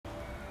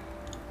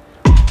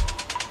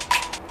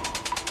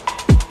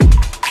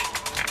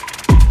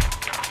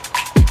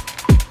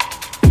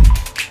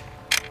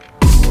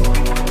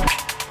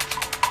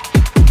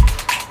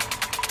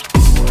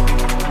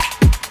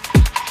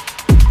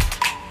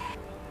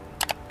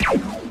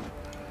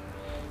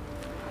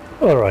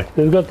Alright,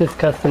 we've got this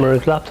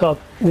customer's laptop.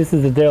 This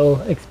is a Dell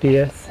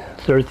XPS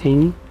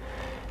 13.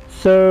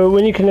 So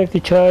when you connect the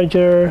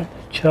charger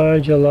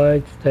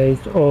light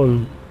stays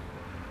on.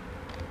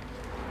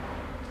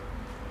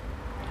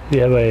 We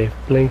have a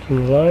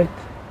blinking light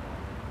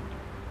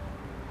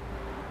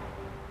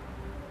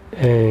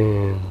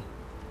and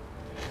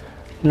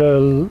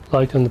no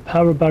light on the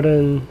power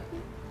button.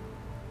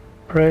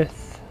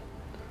 Press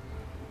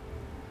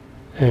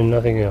and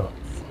nothing else.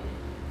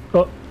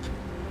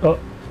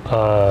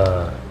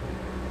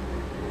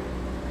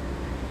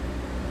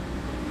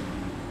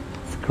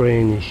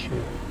 Screen issue.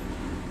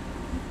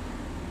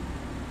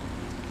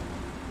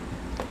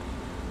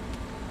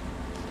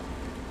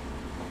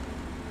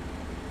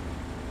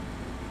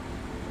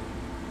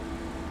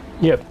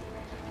 Yep,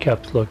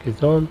 caps lock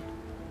is on,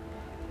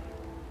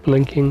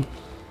 blinking.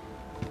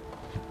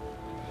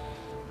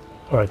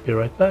 Alright, be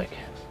right back.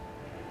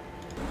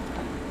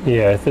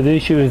 Yeah, so the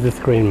issue is the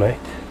screen, mate.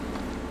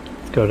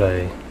 It's got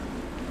a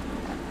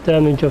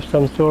damage of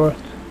some sort.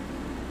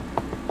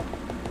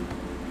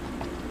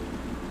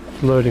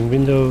 It's loading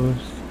Windows.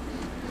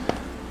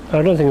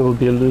 I don't think it will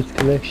be a loose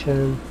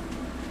connection.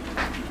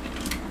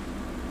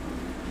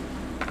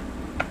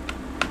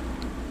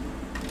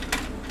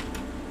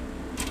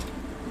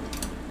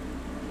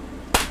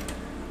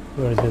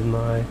 Where did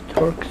my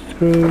torque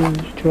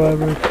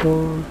screwdriver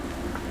go?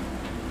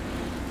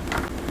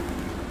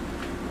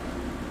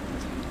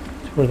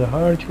 It's for the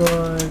hard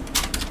drive.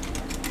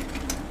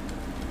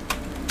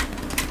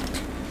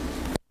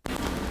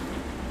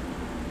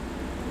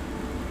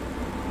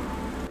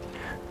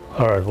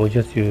 Alright, we'll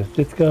just use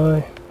this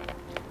guy.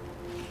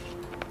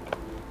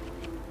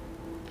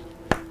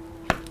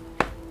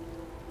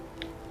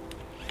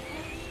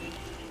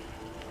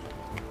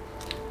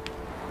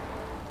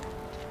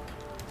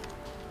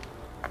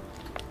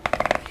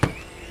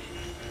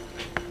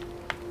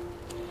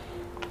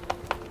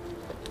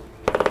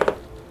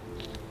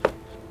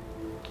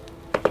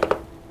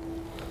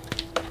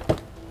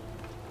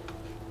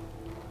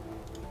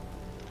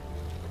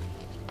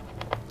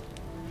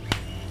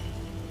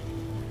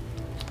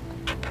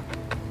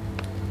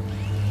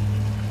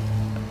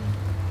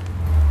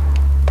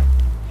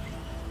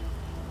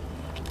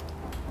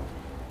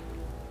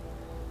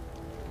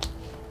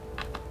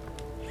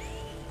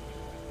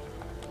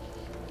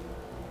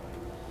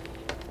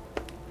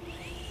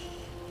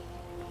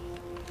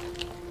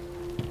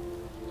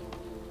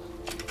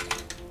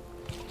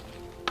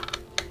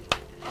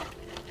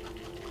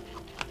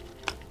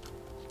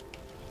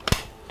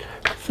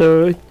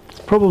 So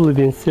it's probably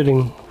been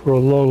sitting for a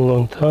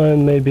long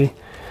time. Maybe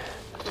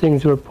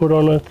things were put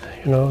on it,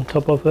 you know, on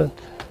top of it,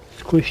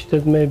 squished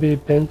it, maybe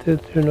bent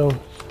it, who knows.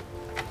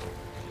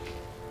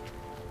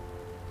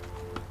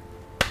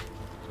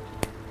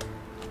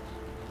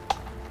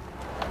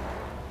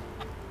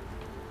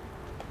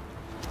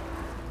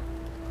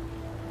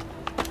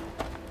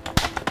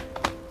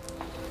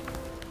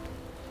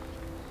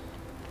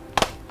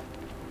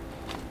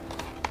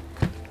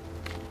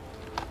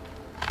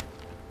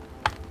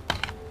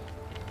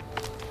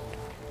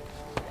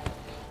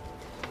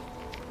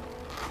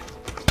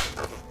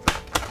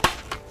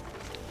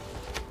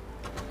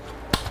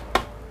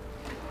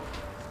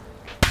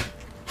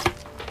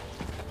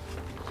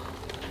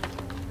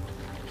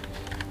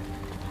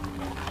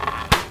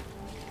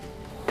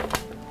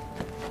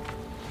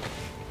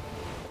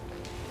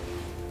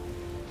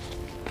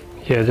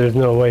 Yeah, there's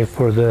no way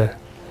for the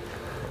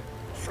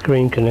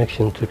screen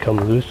connection to come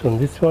loose on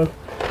this one.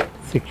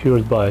 It's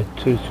secured by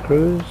 2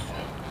 screws.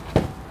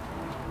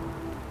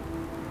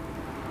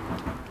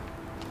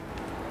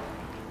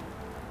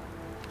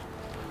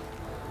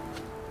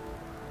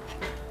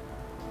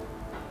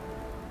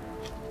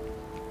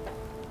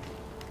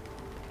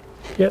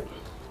 Yep.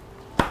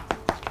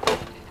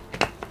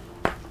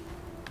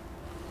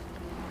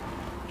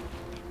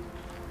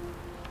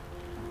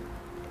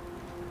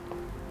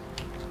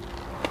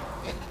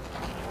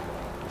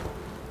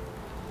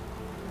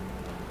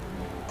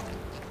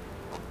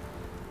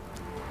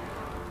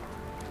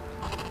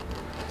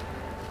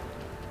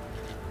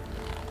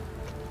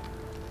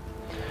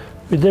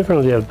 We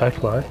definitely have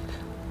backlight.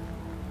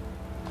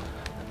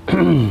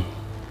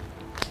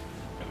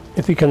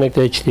 If we connect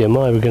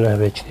HDMI, we're going to have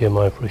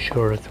HDMI for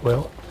sure as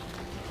well.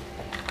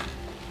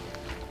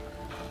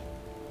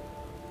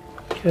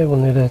 Okay, we'll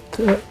need a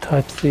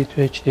Type-C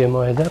to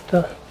HDMI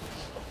adapter.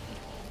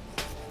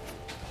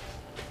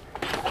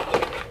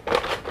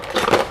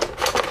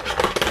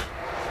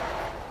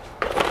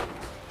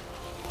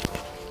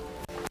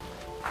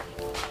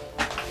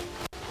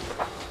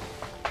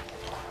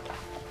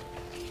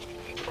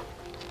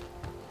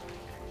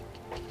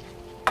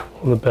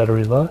 The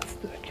battery lasts.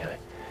 Okay,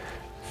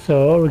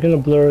 so we're going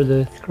to blur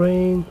the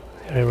screen.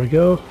 There we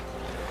go.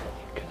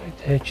 Connect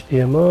to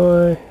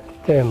HDMI.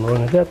 Damn,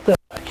 wrong adapter.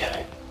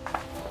 Okay.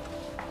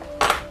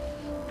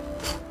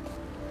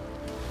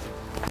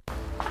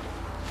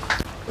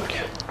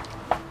 Okay.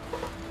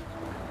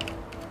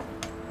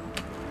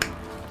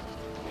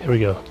 Here we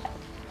go.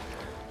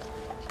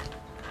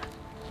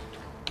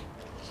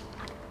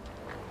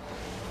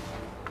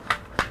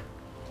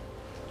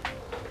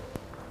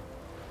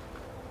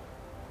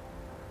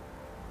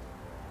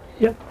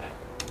 Yep.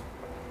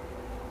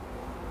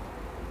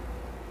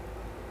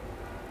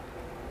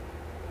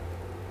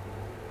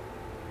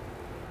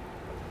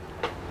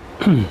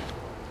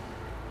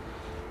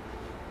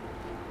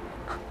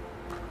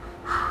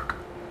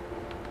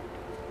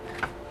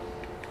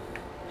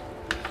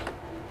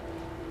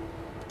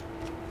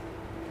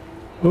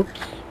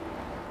 Oops.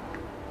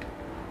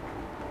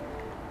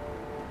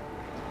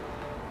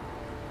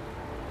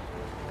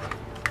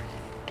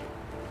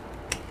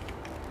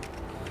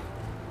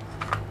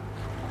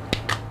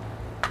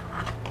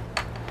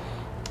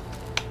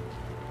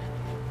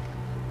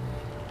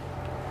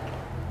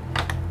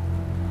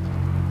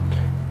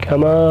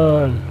 Come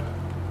on,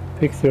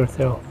 fix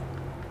yourself.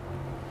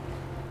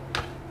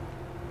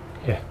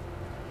 Yeah.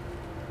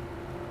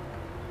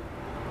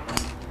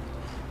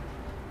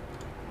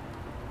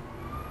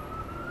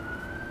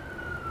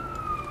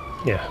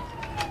 Yeah.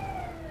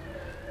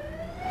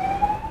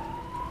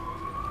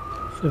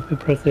 So if we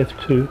press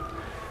F2,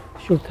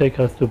 it should take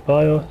us to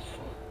BIOS.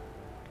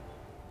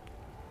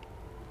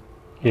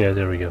 Yeah,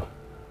 there we go.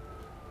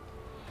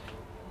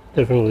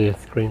 Definitely a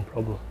screen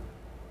problem.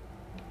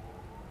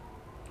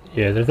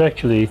 Yeah, there's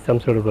actually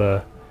some sort of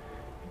a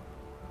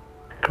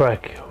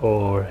crack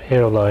or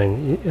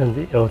hairline in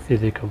the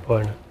LCD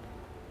component.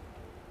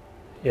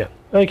 Yeah,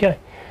 okay.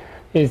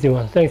 Easy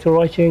one. Thanks for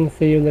watching.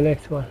 See you in the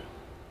next one.